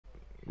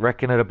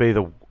reckon it'll be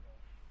the...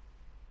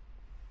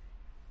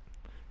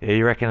 Yeah,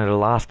 you reckon it'll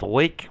last a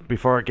week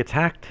before it gets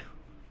hacked?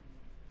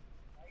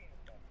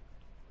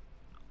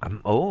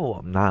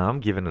 Oh, no, I'm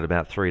giving it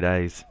about 3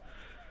 days.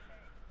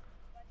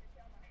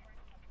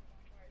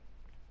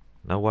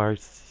 No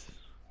worries.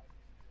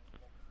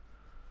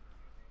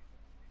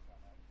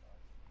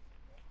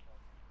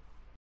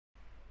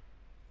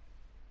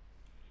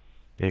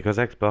 Yeah, because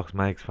Xbox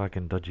makes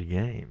fucking dodgy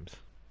games.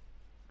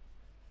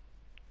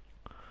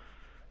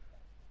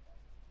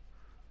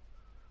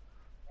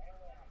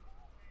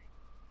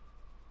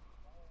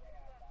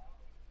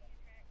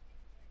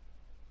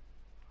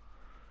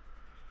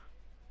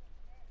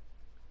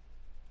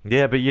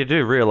 Yeah, but you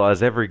do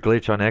realise every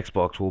glitch on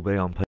Xbox will be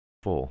on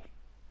PS4.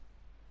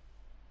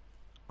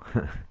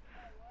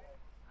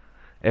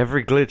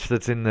 Every glitch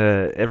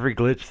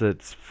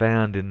that's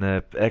found in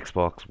the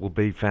Xbox will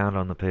be found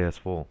on the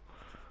PS4.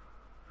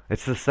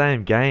 It's the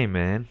same game,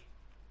 man.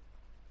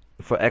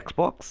 For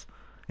Xbox,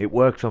 it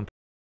works on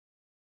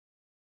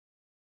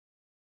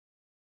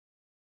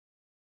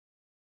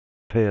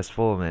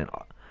PS4, man.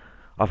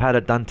 I've had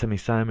it done to me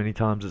so many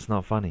times it's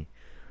not funny.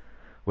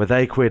 Where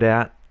they quit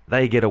out,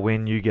 they get a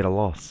win, you get a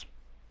loss.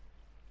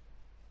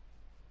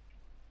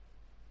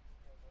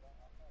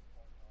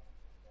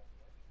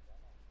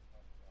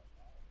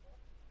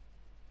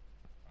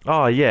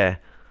 Oh yeah.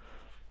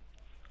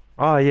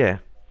 Oh yeah.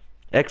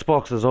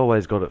 Xbox has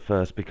always got it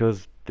first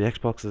because the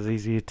Xbox is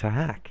easier to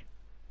hack.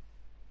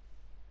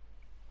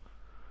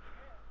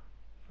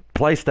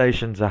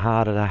 PlayStations are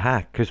harder to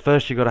hack because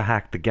first you got to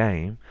hack the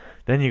game,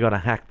 then you got to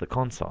hack the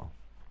console.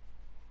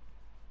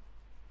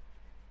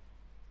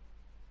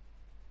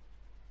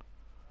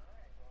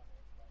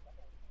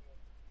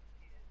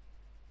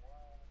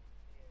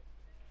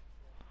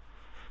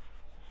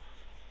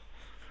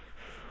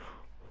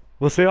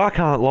 Well, see, I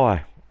can't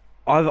lie.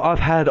 I've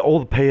had all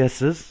the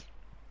PSs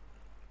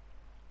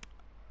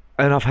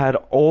and I've had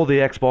all the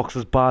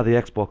Xboxes bar the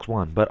Xbox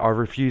One, but I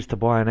refuse to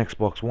buy an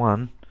Xbox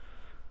One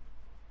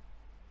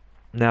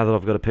now that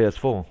I've got a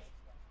PS4.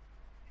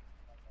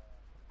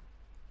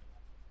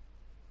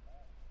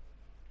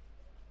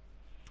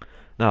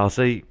 No,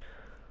 see,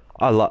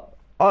 I lo-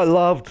 I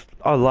loved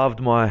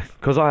my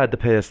because I had the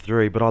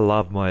PS3, but I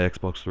loved my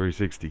Xbox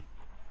 360.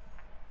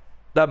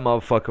 That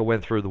motherfucker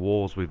went through the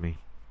walls with me.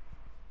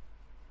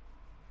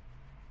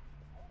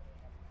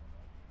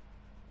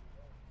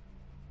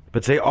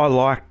 But see,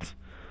 I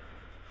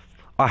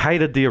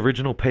hated the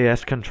original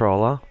PS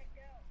controller.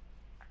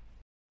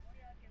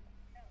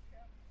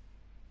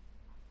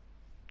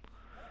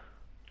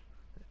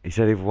 He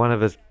said if one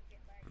of us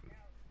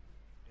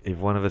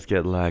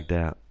get lagged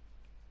out.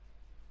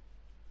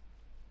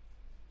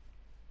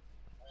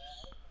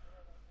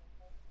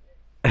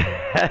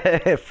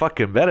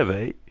 Fucking better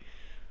be.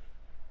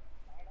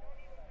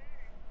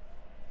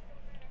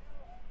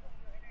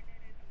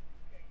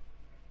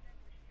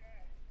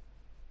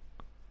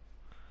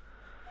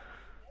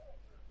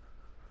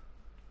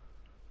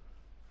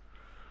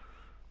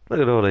 Look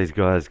at all these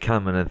guys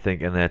coming and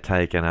thinking they're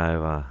taking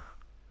over.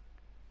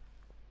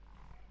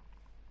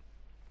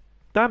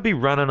 Don't be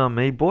running on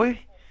me, boy.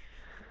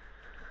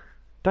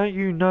 Don't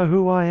you know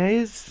who I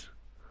is?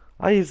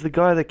 I is the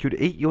guy that could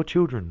eat your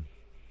children.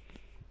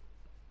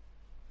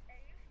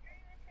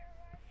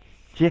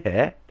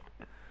 Yeah.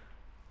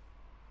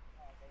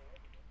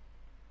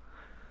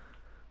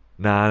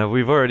 Nah, no,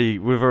 we've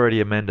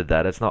already amended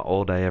that. It's not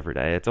all day every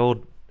day. It's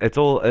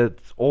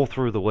all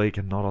through the week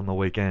and not on the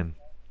weekend.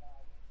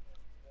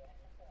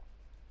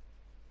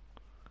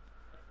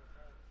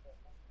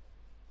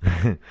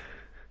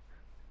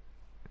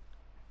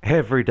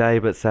 Every day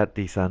but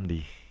Saturday,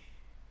 Sunday.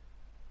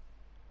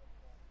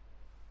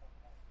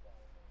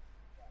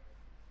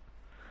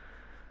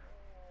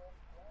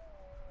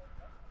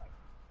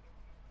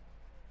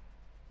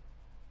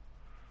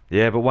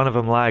 Yeah, but one of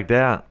them lagged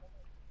out.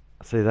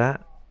 See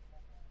that?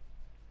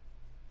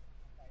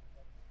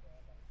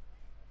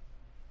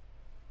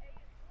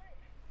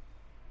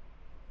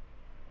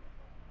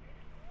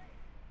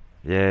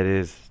 Yeah, it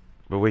is.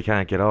 But we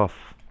can't get off.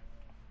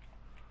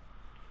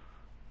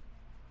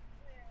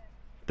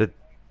 The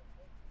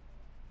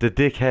the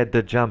dickhead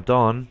that jumped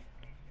on,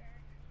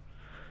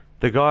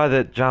 the guy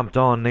that jumped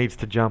on needs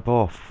to jump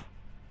off.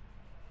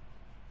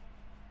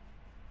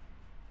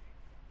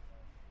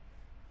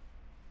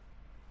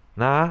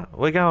 Nah,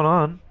 we're going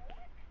on.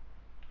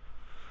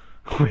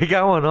 We're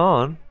going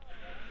on.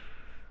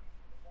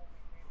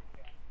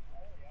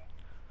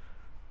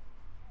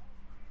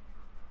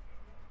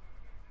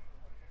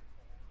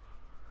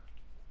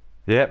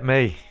 Yep,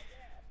 me.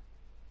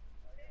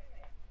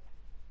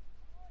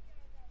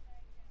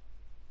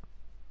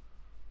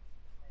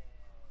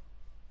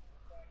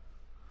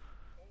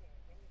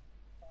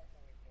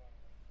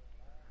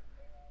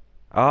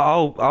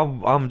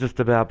 I'm just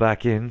about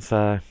back in,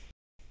 so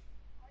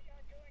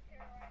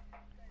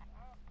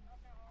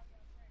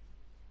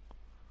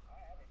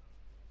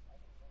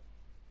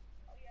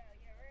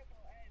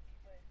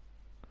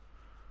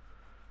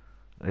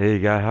there you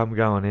go. I'm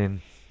going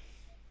in.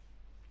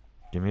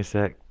 Give me a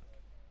sec.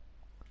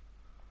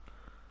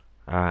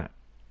 Alright,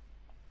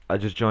 I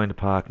just joined the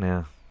park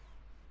now.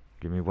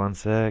 Give me one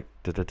sec.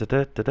 Da da da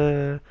da da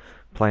da.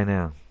 Play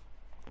now.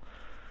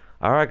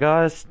 Alright,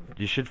 guys,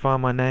 you should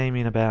find my name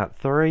in about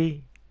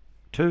 3,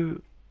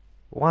 2,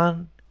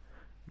 1.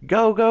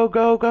 Go, go,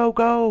 go, go,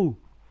 go!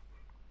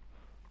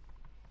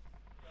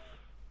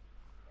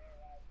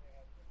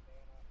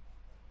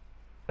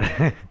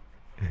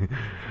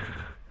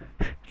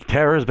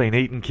 Tara's been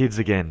eating kids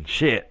again.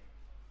 Shit.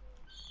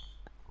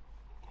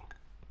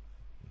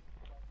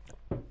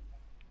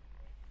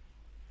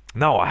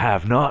 No, I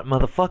have not,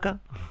 motherfucker.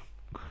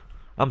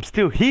 I'm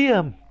still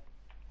here.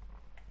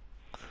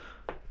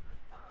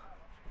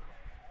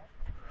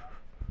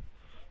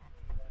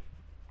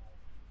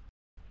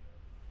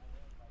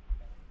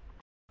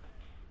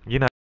 You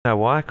know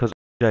why? Because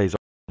Jay's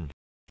awesome.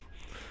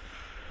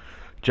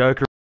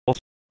 Joker awesome.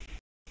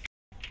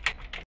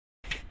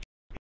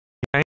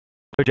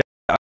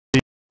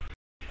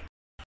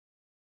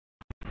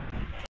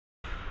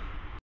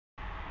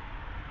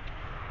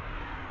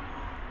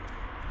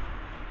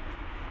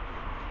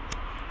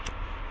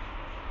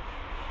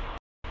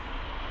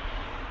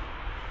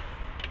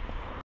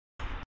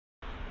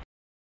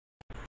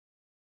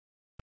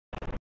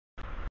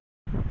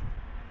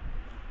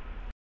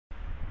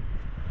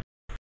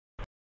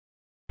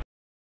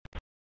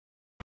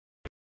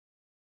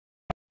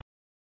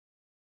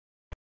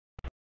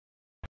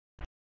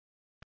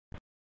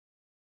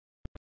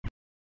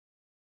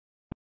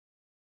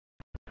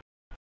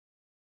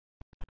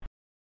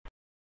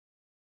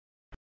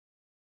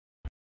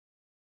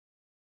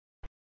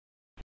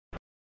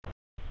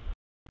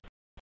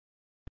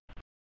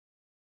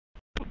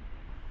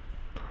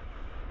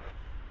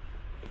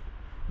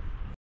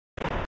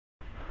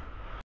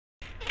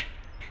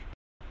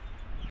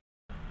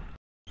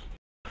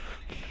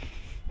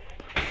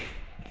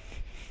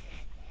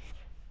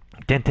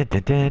 Dun, dun,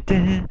 dun, dun,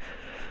 dun.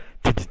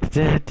 Dun, dun,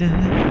 dun,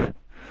 dun.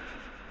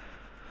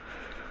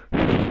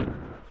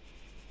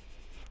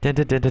 Dun,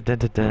 dun, dun, dun, dun,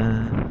 dun,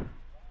 dun.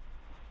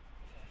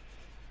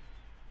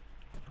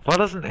 Why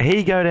doesn't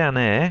he go down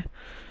there?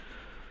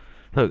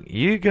 Look,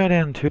 you go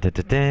down to. Dun,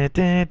 dun, dun,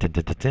 dun, dun, dun,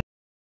 dun, dun,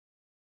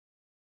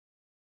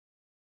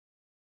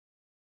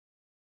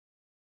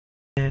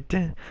 dun,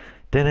 dun,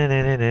 dun,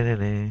 dun, dun, dun,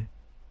 dun.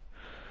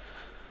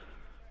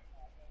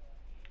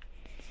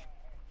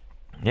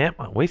 Yep,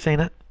 we seen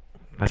it.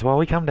 That's why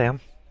we come down.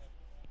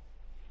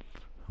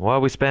 Why are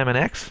we spamming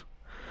X?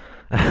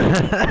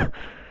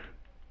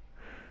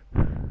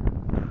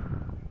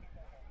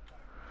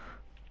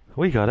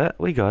 We got it,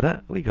 we got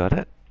it, we got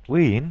it.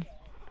 We in.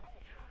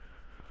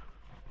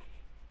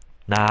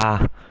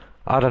 Nah,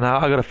 I don't know.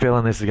 I got a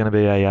feeling this is going to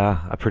be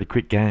a pretty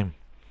quick game.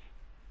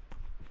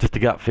 Just a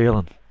gut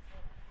feeling.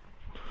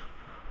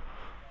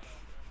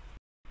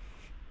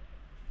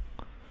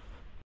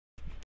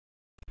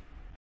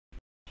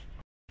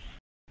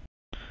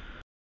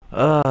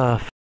 Uh,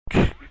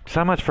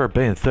 so much for it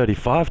being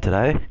 35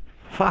 today.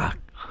 Fuck.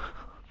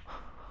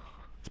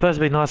 It's supposed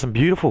to be nice and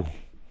beautiful.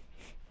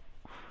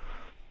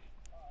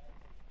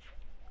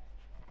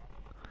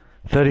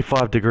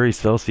 35 degrees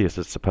Celsius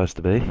it's supposed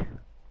to be.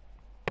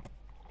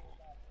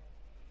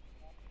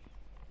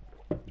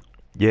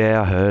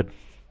 Yeah, I heard.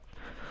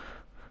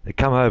 They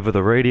come over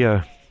the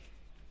radio.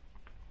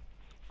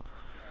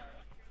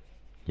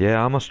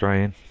 Yeah, I'm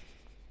Australian.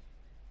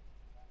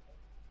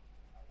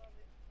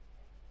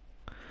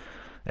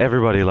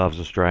 Everybody loves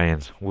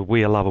Australians.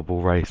 We a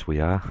lovable race, we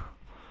are.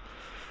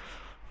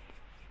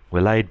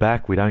 We're laid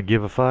back, we don't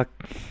give a fuck.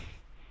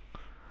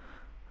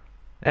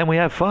 And we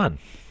have fun.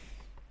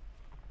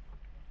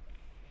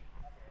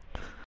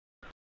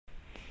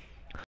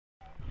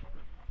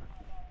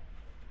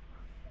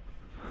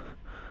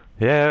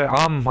 Yeah,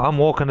 I'm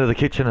walking to the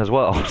kitchen as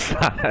well,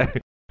 so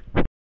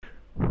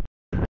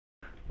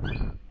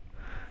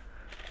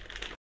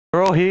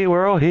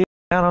we're all here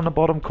down on the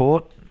bottom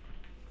court.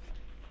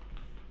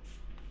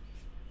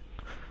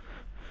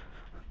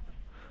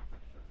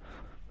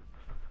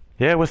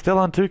 Yeah, we're still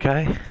on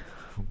 2K.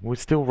 We're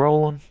still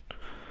rolling.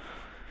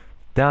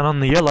 Down on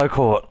the yellow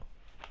court.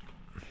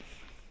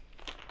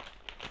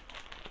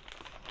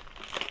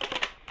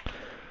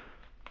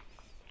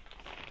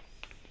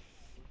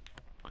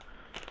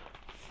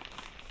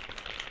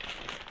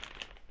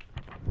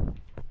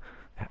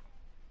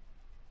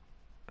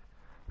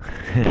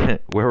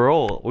 we're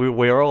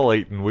all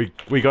eating.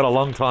 We got a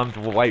long time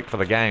to wait for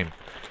the game.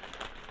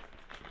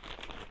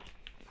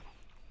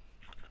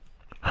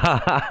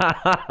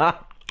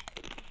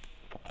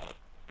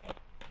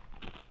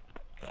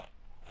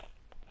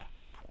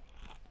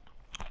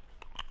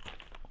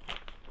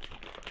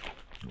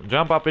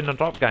 Jump up in the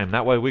top game.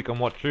 That way we can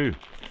watch you.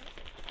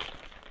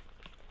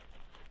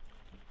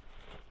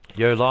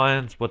 Yo,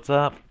 Lions, what's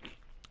up?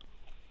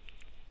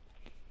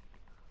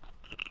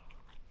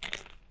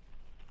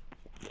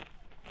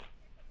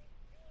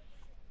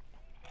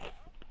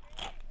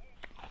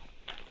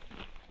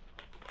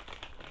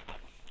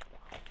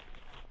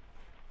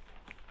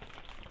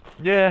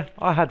 Yeah,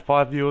 I had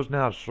 5 viewers,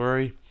 now it's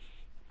 3.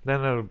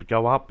 Then it'll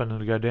go up and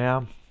it'll go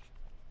down.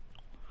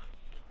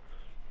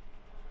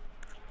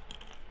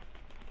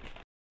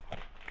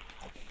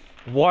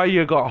 Why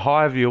you got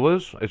high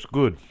viewers? It's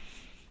good.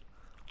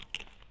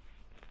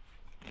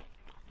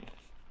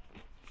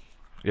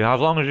 Yeah,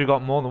 as long as you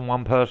got more than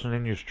one person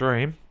in your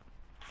stream.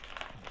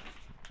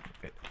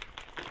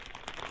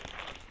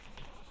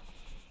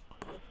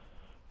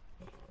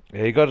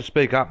 Yeah, you got to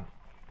speak up.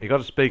 You got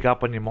to speak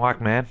up on your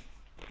mic, man.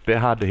 It's a bit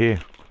hard to hear.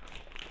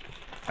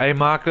 Hey,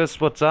 Marcus,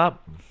 what's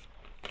up?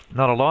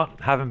 Not a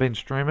lot. Haven't been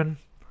streaming.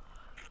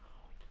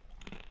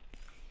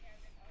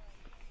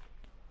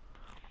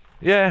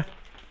 Yeah,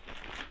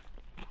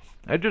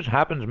 it just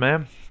happens,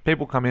 man.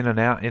 People come in and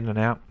out, in and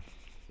out.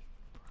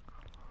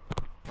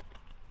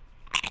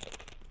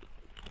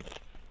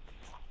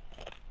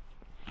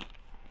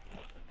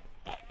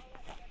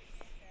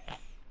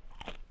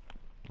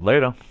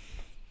 Later.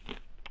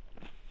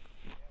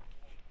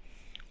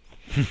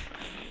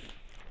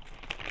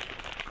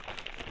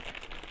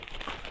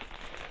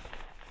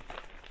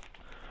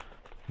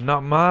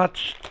 Not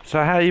much.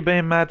 So how you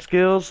been, Mad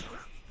Skills?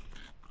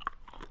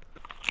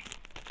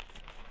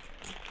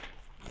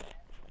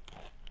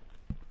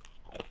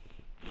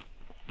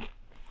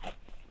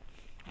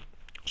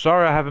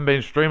 Sorry I haven't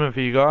been streaming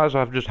for you guys.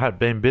 I've just had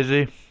been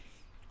busy.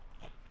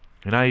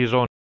 You know, you're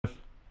on.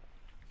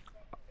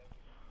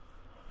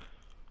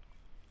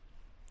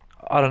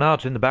 I don't know.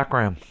 It's in the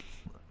background.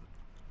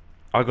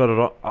 I got it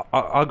on.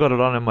 I got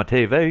it on in my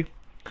TV.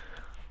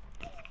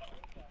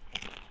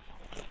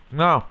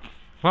 No,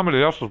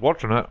 somebody else is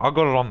watching it. I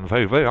got it on the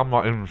TV. I'm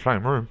not in the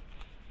same room.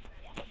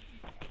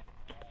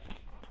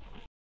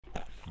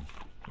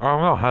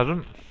 Oh no, it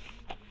hasn't.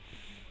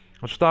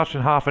 It starts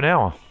in half an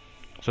hour.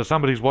 So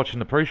somebody's watching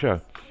the pre-show.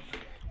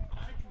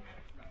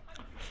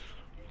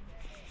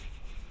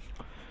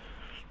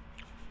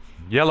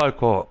 Yellow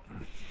Court.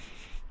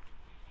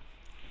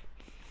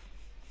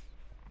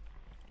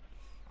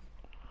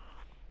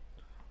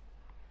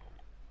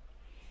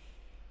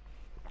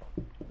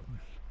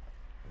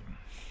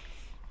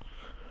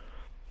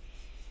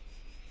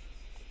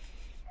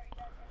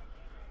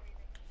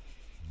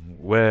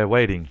 We're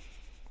waiting.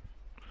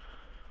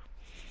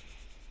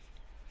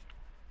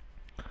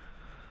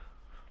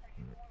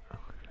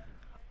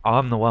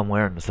 I'm the one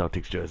wearing the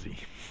Celtics jersey.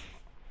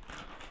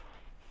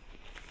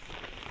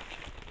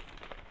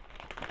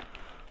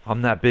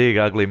 I'm that big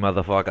ugly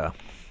motherfucker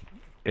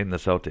in the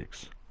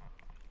Celtics.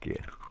 Yeah.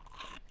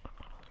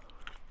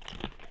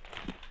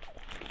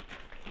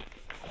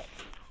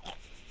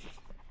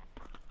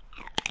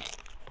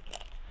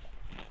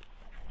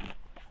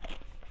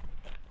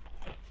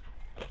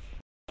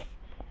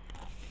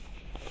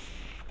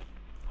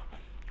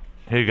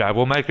 Here you go.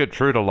 We'll make it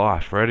true to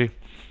life. Ready?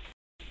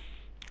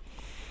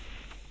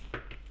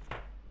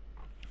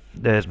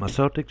 There's my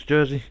Celtics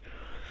jersey.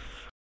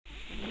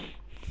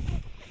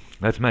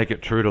 Let's make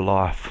it true to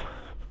life.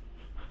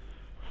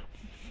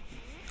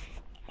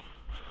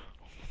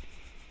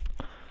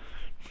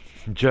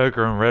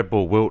 Joker and Red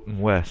Bull, Wilton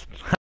West.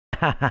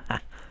 Let's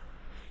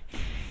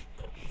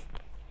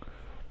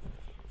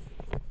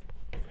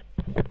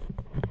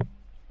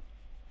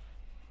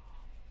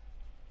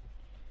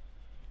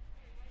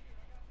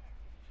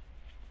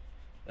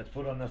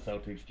put on the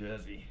Celtics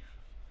jersey.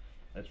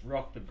 Let's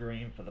rock the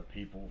green for the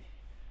people.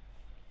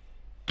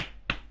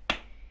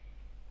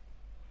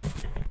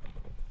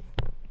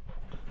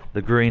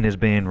 The green is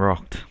being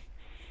rocked.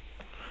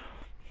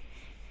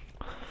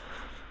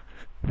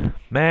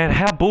 Man,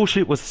 how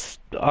bullshit was...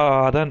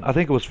 I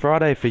think it was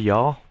Friday for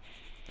y'all.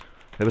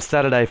 It was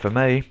Saturday for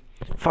me.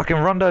 Fucking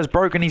Rondo's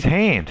broken his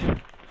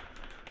hand.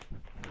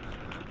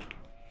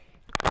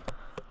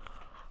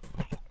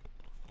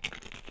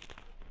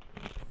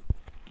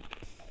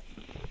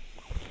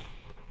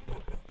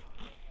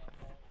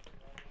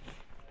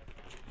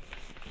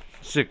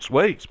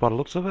 $6 by the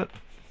looks of it.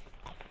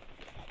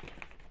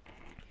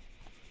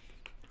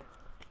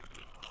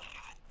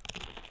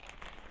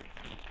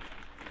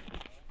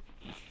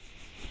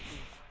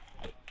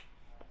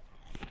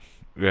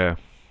 Yeah.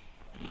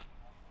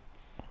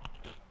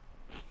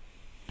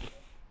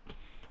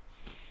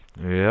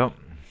 Yep.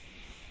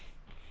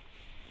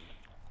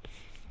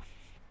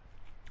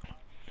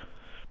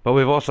 But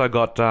we've also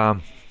got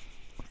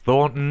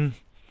Thornton,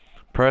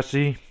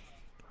 Pressey.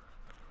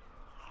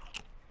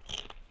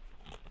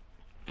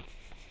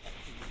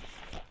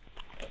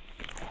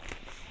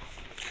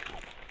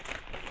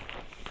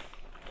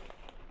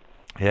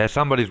 Yeah,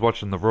 somebody's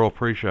watching the Raw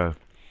pre-show.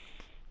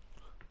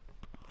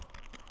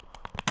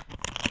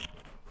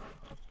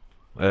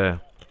 Yeah.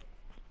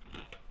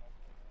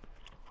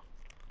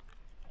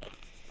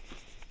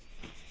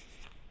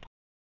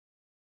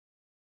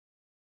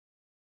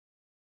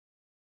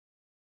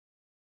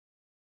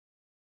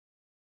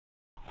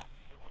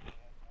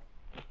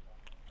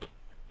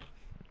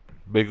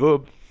 Be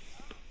good.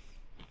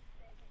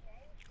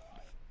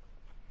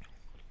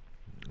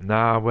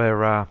 Nah,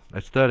 we're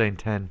it's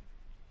 13:10.